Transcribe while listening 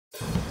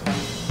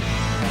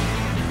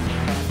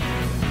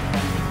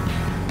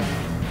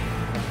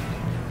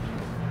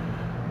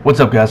What's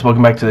up, guys?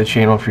 Welcome back to the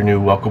channel. If you're new,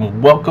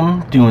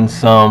 welcome. Doing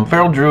some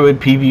Feral Druid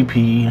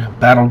PvP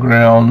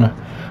Battleground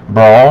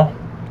Brawl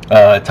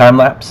time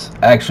lapse.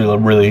 I actually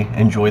really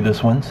enjoyed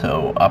this one,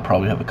 so I'll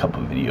probably have a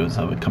couple of videos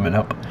of it coming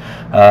up.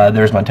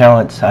 There's my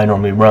talents. I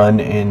normally run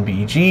in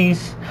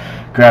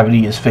BGs.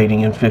 Gravity is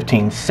fading in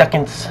 15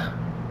 seconds.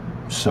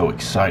 So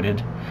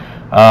excited.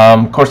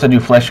 Of course, I do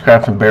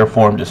Fleshcraft and Bear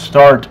Form to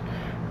start.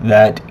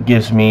 That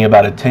gives me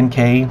about a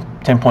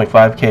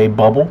 10.5k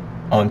bubble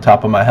on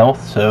top of my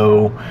health,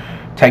 so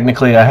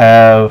technically I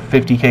have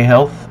 50k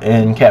health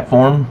in cat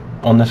form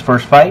on this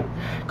first fight.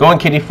 Going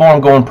kitty form,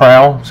 going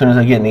prowl as soon as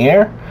I get in the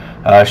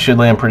air. Should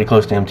land pretty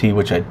close to MT,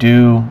 which I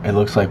do. It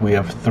looks like we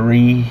have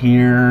 3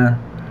 here.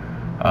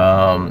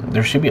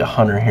 There should be a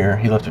hunter here.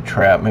 He left a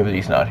trap. Maybe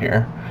he's not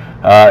here.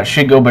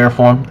 Should go bear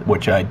form,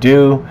 which I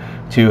do,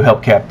 to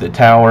help cap the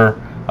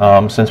tower.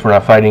 Since we're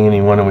not fighting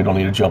anyone and we don't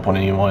need to jump on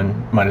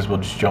anyone, might as well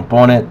just jump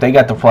on it. They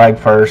got the flag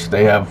first.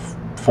 They have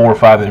 4 or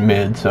 5 in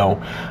mid,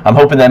 so I'm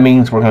hoping that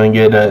means we're going to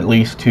get at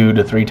least 2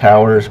 to 3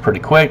 towers pretty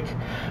quick.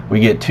 We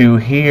get 2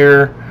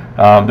 here.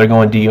 They're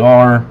going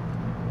DR.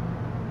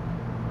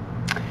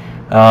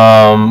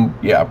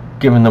 Yeah,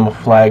 giving them a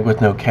flag with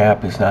no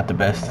cap is not the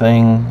best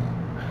thing.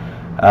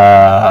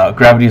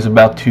 Gravity is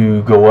about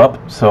to go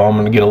up, so I'm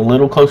going to get a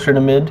little closer to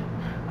mid.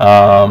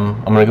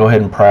 I'm going to go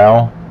ahead and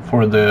prowl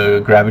for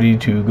the gravity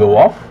to go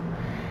off,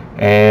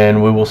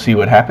 and we will see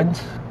what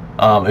happens.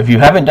 If you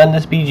haven't done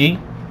this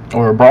BG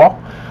or a Brawl,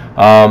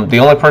 the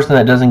only person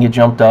that doesn't get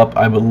jumped up,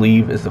 I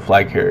believe, is the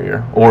flag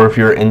carrier, or if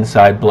you're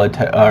inside Blood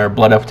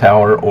Elf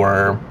Tower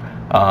or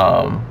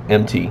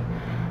MT.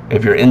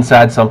 If you're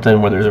inside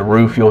something where there's a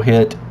roof you'll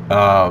hit,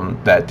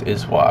 that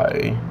is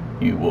why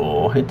you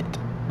will hit it.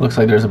 Looks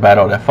like there's a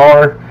battle at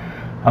FR.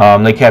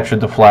 They captured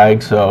the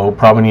flag, so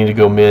probably need to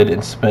go mid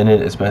and spin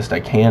it as best I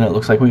can. It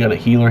looks like we got a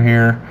healer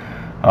here.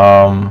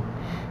 I'm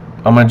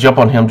going to jump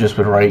on him just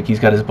with Rake. He's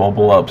got his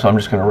bubble up, so I'm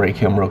just going to Rake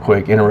him real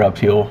quick. Interrupt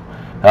heal.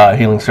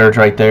 Healing Surge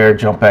right there.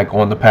 Jump back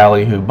on the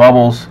Pally who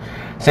bubbles.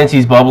 Since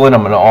he's bubbling,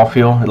 I'm going to off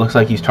heal. It looks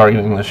like he's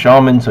targeting the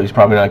Shaman, so he's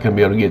probably not going to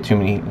be able to get too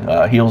many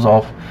heals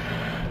off.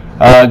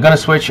 Going to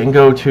switch and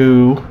go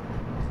to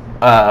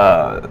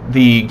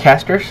the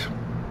casters.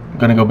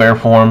 Going to go bear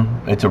form.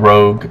 It's a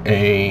rogue,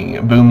 a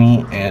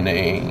boomy, and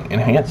a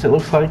enhance, it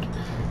looks like.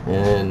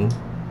 And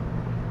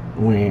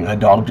a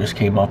dog just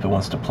came up and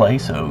wants to play,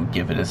 so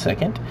give it a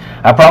second.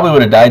 I probably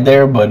would have died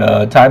there,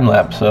 but time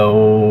lapse,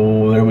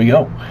 so there we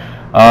go.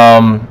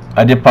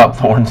 I did pop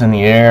Thorns in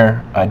the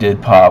air. I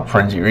did pop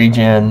Frenzy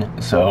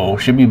Regen, so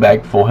should be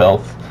back full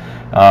health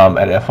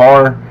at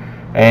FR.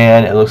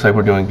 And it looks like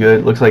we're doing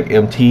good. Looks like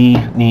MT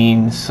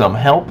needs some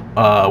help.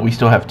 We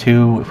still have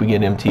 2. If we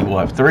get MT, we'll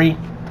have 3.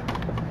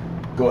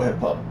 Go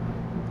ahead, pup.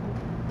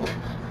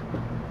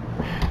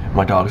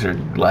 My dogs are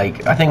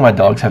like, I think my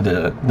dogs have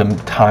the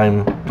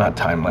not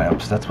time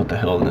lapse. That's what the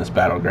hell in this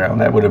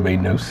battleground. That would have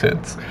made no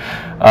sense.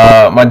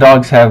 My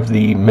dogs have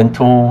the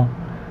mental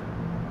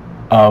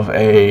of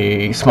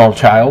a small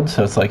child,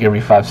 so it's like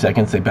every 5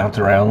 seconds they bounce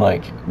around.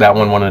 Like that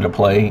one wanted to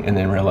play and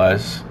then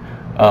realize,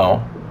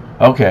 oh,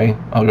 okay,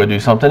 I'll go do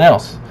something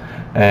else.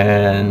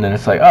 And then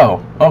it's like,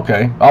 oh,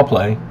 okay, I'll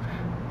play.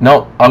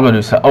 No, I'll go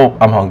do so. Oh,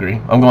 I'm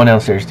hungry. I'm going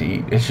downstairs to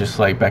eat. It's just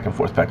like back and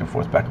forth, back and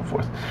forth, back and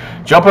forth.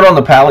 Jumping on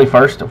the Pally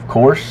first, of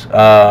course.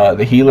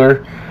 The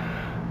healer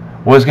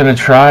was going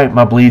to try.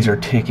 My bleeds are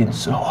ticking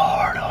so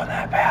hard on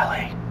that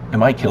Pally. It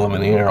might kill him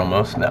in the air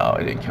almost. No,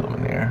 it didn't kill him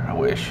in the air. I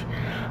wish.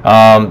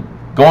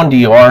 Going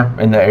DR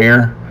in the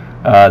air.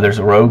 There's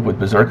a rogue with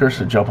Berserker,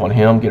 so jump on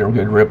him. Get a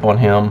good rip on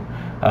him.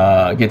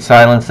 Get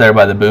silenced there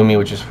by the boomy,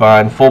 which is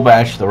fine. Full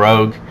bash the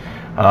rogue.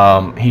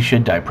 He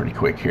should die pretty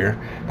quick here.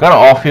 Gonna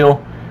off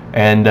heal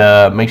and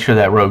make sure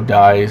that rogue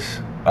dies.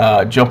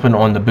 Jumping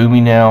on the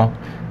boomy now.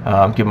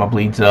 Get my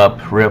bleeds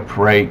up. Rip,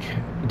 Rake,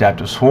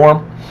 Adaptive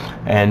Swarm,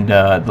 and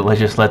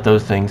let's just let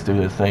those things do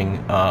the thing.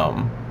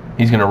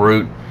 He's gonna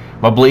root.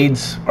 My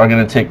bleeds are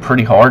gonna tick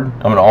pretty hard.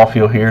 I'm gonna off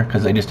heal here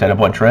because they just had a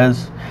bunch of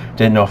res.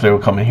 Didn't know if they were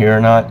coming here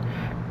or not.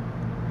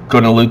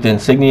 Going to loot the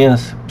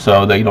insignias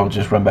so they don't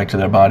just run back to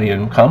their body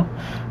and come.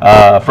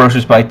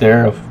 Ferocious Bite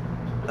there of,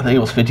 I think it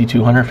was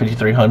 5,200,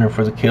 5,300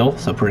 for the kill,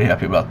 so pretty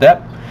happy about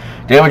that.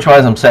 Damage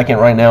wise, I'm second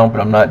right now,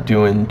 but I'm not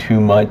doing too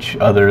much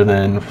other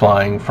than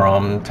flying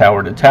from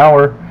tower to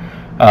tower.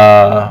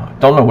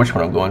 Don't know which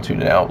one I'm going to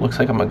now. Looks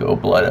like I'm going to go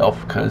Blood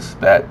Elf because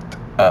that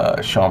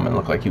Shaman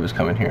looked like he was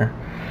coming here.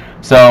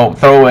 So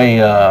throw a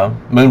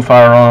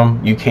Moonfire on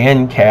him. You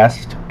can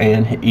cast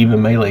and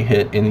even melee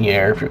hit in the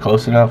air if you're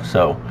close enough.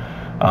 So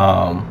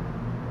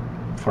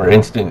for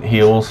instant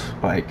heals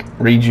like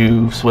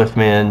Reju,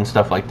 Swiftman,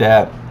 stuff like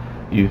that,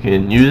 you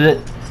can use it.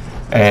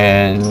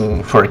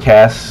 And for a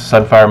cast,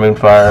 Sunfire,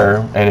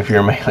 Moonfire, and if you're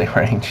in melee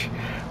range,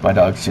 my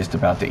dog's just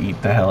about to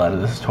eat the hell out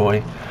of this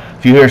toy.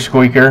 If you hear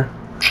Squeaker,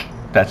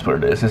 that's what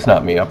it is. It's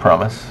not me, I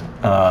promise.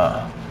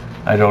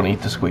 I don't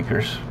eat the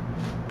squeakers.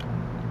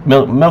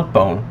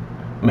 Milkbone,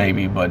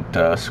 maybe,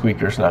 but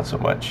squeakers not so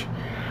much.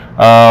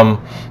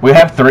 We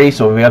have 3,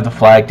 so if we have the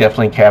flag,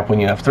 definitely cap when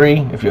you have 3.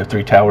 If you have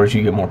 3 towers,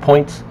 you get more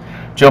points.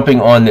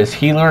 Jumping on this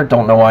healer.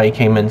 Don't know why he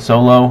came in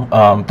solo.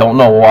 Don't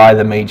know why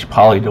the mage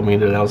polyed him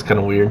either. That was kind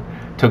of weird.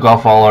 Took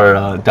off all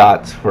our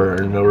dots for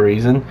no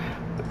reason.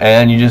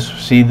 And you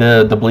just see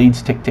the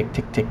bleeds tick, tick,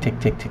 tick, tick, tick,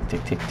 tick, tick,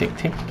 tick, tick, tick,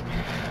 tick.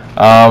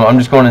 I'm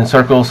just going in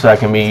circles so I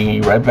can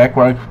be right back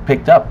where I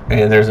picked up.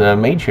 And there's a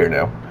mage here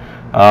now.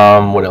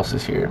 What else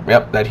is here?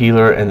 Yep, that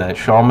healer and that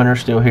shaman are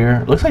still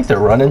here. Looks like they're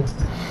running.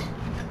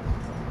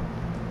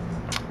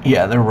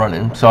 Yeah, they're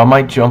running. So I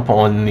might jump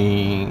on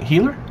the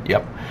healer.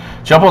 Yep.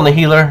 Jump on the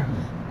healer.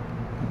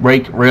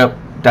 Rake, rip,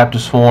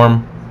 Adaptive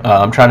Swarm.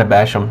 I'm trying to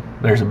bash them.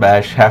 There's a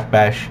bash, half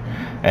bash.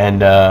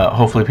 And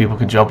hopefully people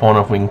can jump on.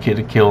 If we can get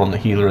a kill on the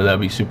healer,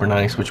 that'd be super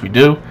nice, which we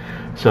do.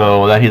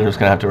 So that healer's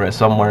going to have to rest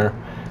somewhere.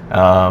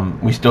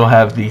 We still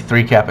have the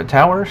 3 Kappa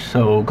towers,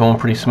 so going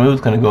pretty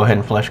smooth. Going to go ahead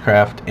and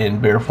fleshcraft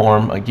in bear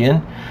form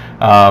again.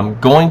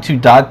 Going to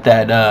dot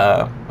that.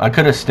 I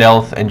could have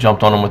stealth and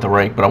jumped on him with a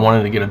rake, but I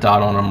wanted to get a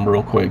dot on him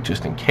real quick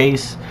just in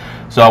case.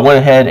 So I went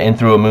ahead and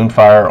threw a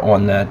moonfire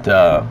on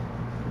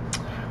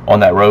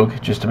that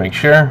rogue just to make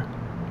sure.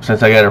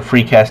 Since I got a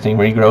free casting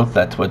regrowth,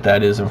 that's what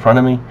that is in front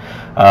of me.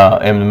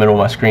 In the middle of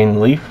my screen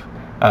leaf,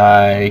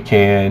 I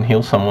can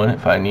heal someone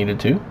if I needed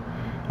to.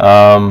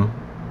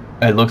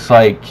 It looks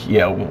like,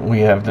 yeah, we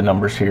have the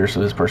numbers here, so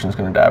this person's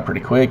going to die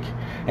pretty quick.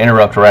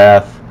 Interrupt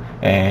Wrath,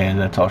 and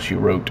that's all she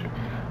wrote.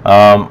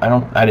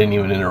 I didn't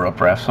even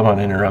interrupt Wrath. Someone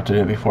interrupted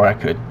it before I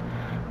could.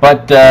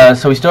 But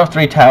so we still have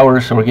 3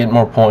 towers, so we're getting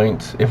more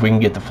points. If we can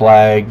get the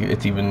flag,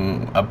 it's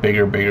even a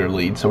bigger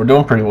lead. So we're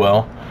doing pretty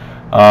well.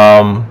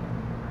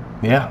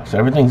 Yeah, so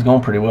everything's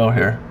going pretty well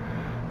here.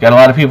 Got a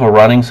lot of people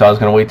running, so I was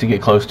going to wait to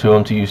get close to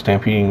them to use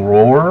Stampeding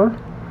Roar.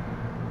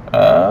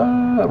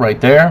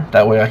 Right there.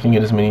 That way I can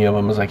get as many of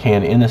them as I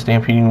can in the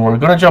Stampeding Roar.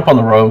 Going to jump on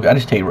the rogue. I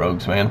just hate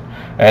rogues, man.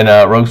 And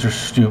rogues are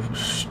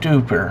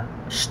stupor.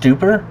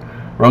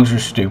 Rogues are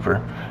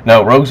stupor.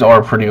 No, rogues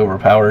are pretty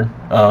overpowered.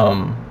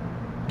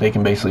 They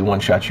can basically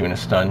one-shot you in a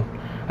stun.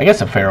 I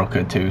guess a Pharaoh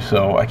could too,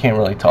 so I can't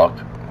really talk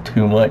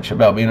too much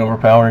about being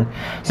overpowered.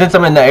 Since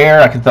I'm in the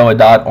air, I can throw a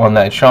dot on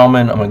that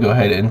shaman. I'm going to go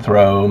ahead and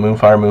throw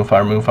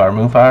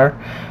Moonfire.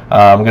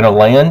 I'm going to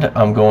land.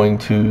 I'm going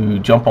to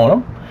jump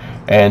on him.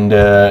 And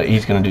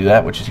he's going to do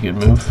that, which is a good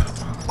move.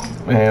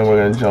 And we're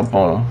going to jump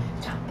on him.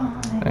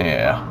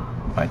 Yeah,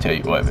 I tell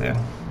you what, man.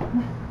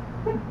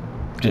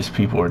 Just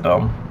people are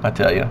dumb, I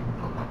tell you.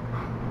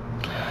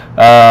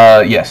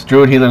 Yes,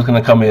 Druid Healer is going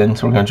to come in,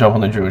 so we're going to jump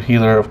on the Druid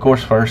Healer, of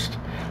course, first.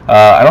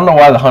 I don't know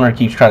why the Hunter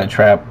keeps trying to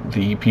trap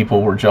the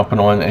people we're jumping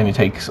on, and he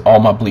takes all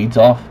my bleeds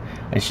off.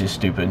 It's just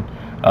stupid.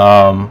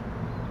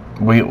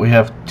 We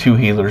have 2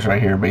 healers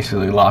right here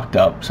basically locked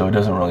up, so it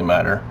doesn't really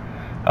matter.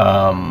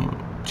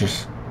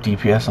 Just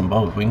DPS them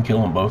both. We can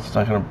kill them both. It's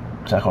not gonna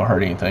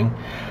hurt anything.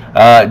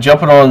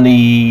 Jumping on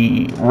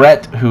the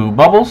Ret who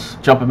bubbles.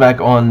 Jumping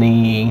back on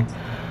the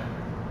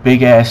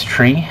big ass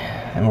tree,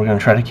 and we're gonna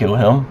try to kill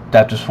him.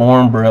 Adaptive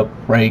Swarm,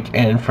 Break,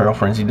 and Feral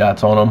Frenzy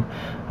dots on him.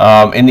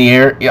 In the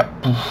air, yep,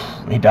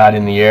 he died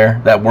in the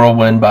air. That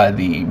whirlwind by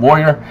the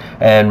warrior,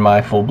 and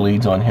my full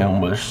bleeds on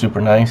him was super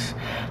nice.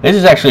 This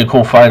is actually a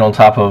cool fight on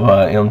top of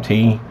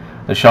MT.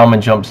 The shaman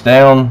jumps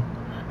down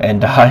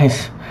and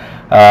dies.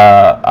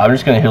 I'm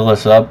just going to heal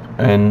this up,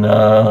 and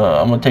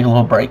I'm going to take a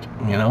little break,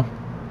 you know.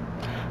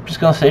 I'm just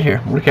going to sit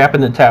here. We're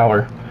capping the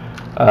tower.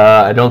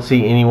 I don't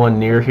see anyone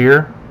near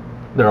here.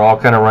 They're all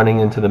kind of running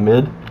into the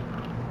mid.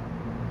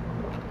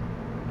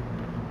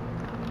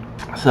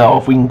 So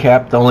if we can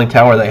cap the only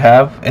tower they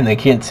have, and they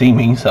can't see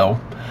me, so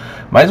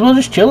might as well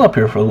just chill up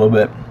here for a little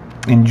bit.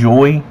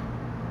 Enjoy.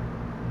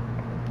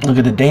 Look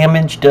at the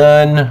damage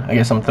done. I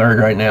guess I'm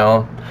 3rd right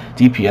now.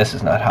 DPS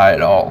is not high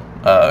at all.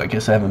 I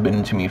guess I haven't been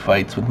in too many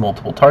fights with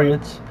multiple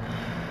targets.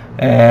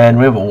 And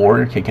we have a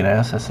warrior kicking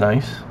ass. That's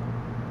nice.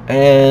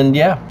 And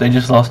yeah, they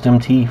just lost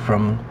MT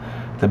from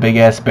the big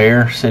ass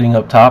bear sitting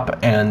up top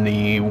and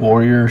the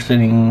warrior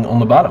sitting on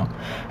the bottom.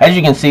 As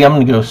you can see, I'm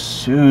going to go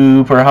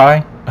super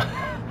high.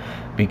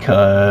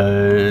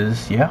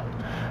 Because, yeah.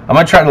 I'm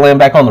going to try to land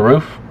back on the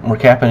roof. We're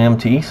capping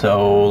MT,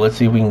 so let's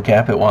see if we can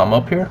cap it while I'm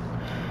up here.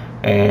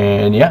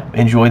 And yeah,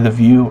 enjoy the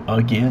view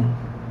again.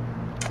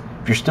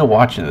 If you're still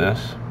watching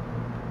this,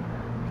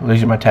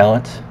 these are my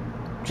talents,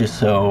 just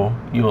so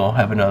you all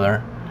have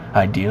another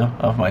idea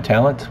of my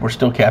talent. We're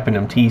still capping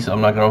MT, so I'm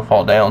not going to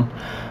fall down.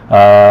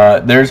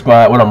 There's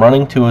what I'm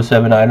running,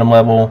 207 item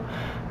level,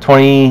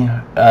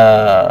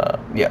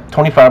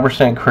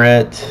 25%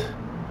 crit.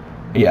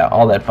 Yeah,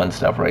 all that fun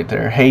stuff right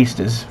there.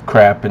 Haste is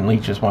crap and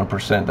leech is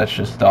 1%. That's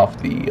just off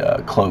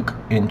the cloak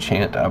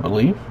enchant, I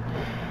believe.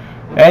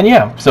 And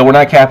yeah, so we're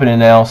not capping it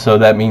now, so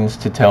that means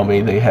to tell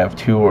me they have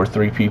 2 or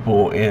 3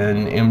 people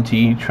in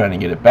MT trying to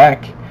get it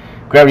back.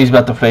 Gravity's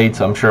about to fade,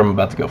 so I'm sure I'm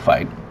about to go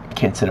fight.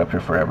 Can't sit up here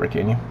forever,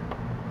 can you?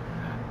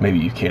 Maybe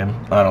you can.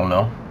 I don't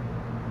know.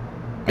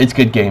 It's a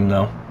good game,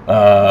 though.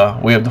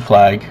 We have the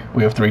flag.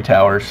 We have 3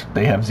 towers.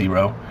 They have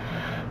 0.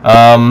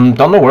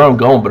 Don't know where I'm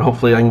going, but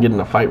hopefully I can get in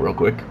a fight real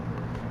quick.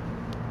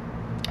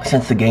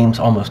 Since the game's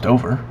almost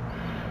over.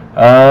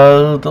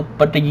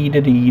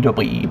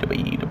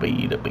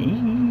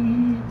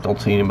 Don't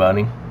see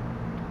anybody.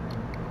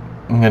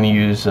 I'm going to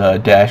use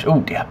dash.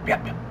 Oh, yeah.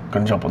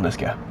 Going to jump on this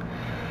guy.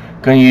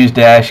 Going to use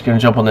dash. Going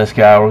to jump on this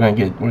guy. We're going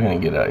to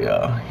get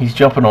a. He's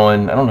jumping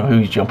on. I don't know who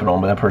he's jumping on,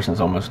 but that person's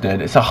almost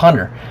dead. It's a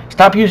hunter.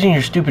 Stop using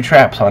your stupid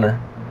traps,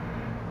 hunter.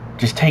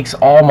 Just takes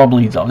all my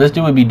bleeds off. This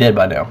dude would be dead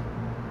by now.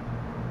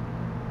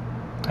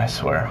 I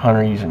swear,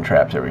 hunter using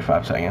traps every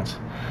 5 seconds.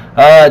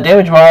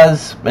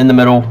 Damage-wise, in the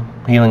middle.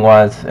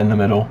 Healing-wise, in the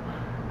middle.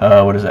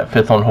 What is that?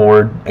 5th on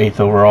horde,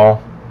 8th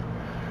overall,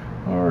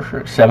 or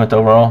 7th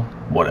overall.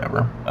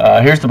 Whatever.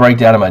 Here's the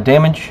breakdown of my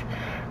damage.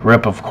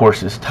 Rip, of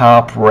course, is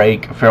top.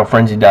 Rake, Feral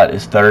Frenzy Dot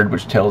is 3rd,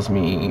 which tells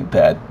me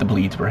that the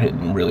bleeds were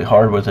hitting really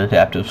hard with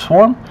Adaptive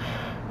Swarm.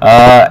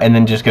 And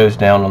then just goes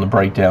down on the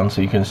breakdown,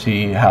 so you can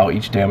see how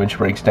each damage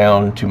breaks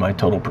down to my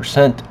total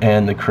percent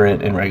and the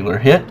crit and regular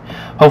hit.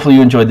 Hopefully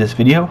you enjoyed this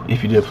video.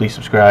 If you did, please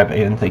subscribe,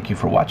 and thank you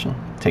for watching.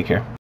 Take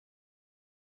care.